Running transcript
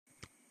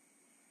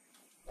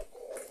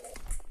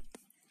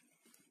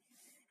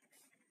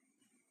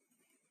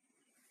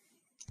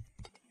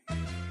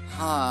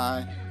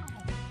Hi,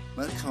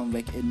 welcome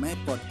back in my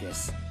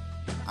podcast.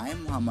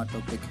 I'm Muhammad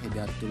Topik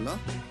Hidayatullah.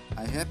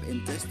 I have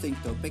interesting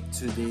topic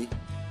today.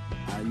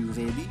 Are you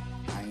ready?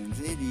 I am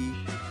ready.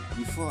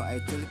 Before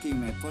I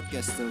talking my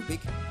podcast topic,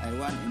 I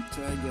want to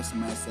introduce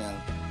myself.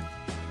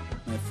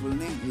 My full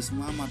name is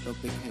Muhammad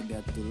Topik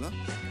Hidayatullah.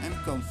 I'm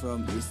come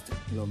from East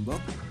Lombok.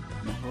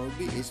 My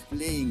hobby is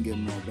playing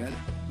game mobile.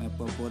 My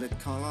favorite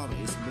color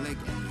is black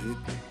and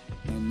red.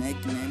 My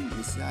nickname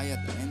is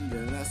Sayat and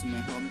the rest my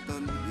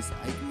hometown is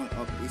Aikmal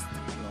of East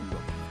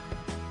Lombok.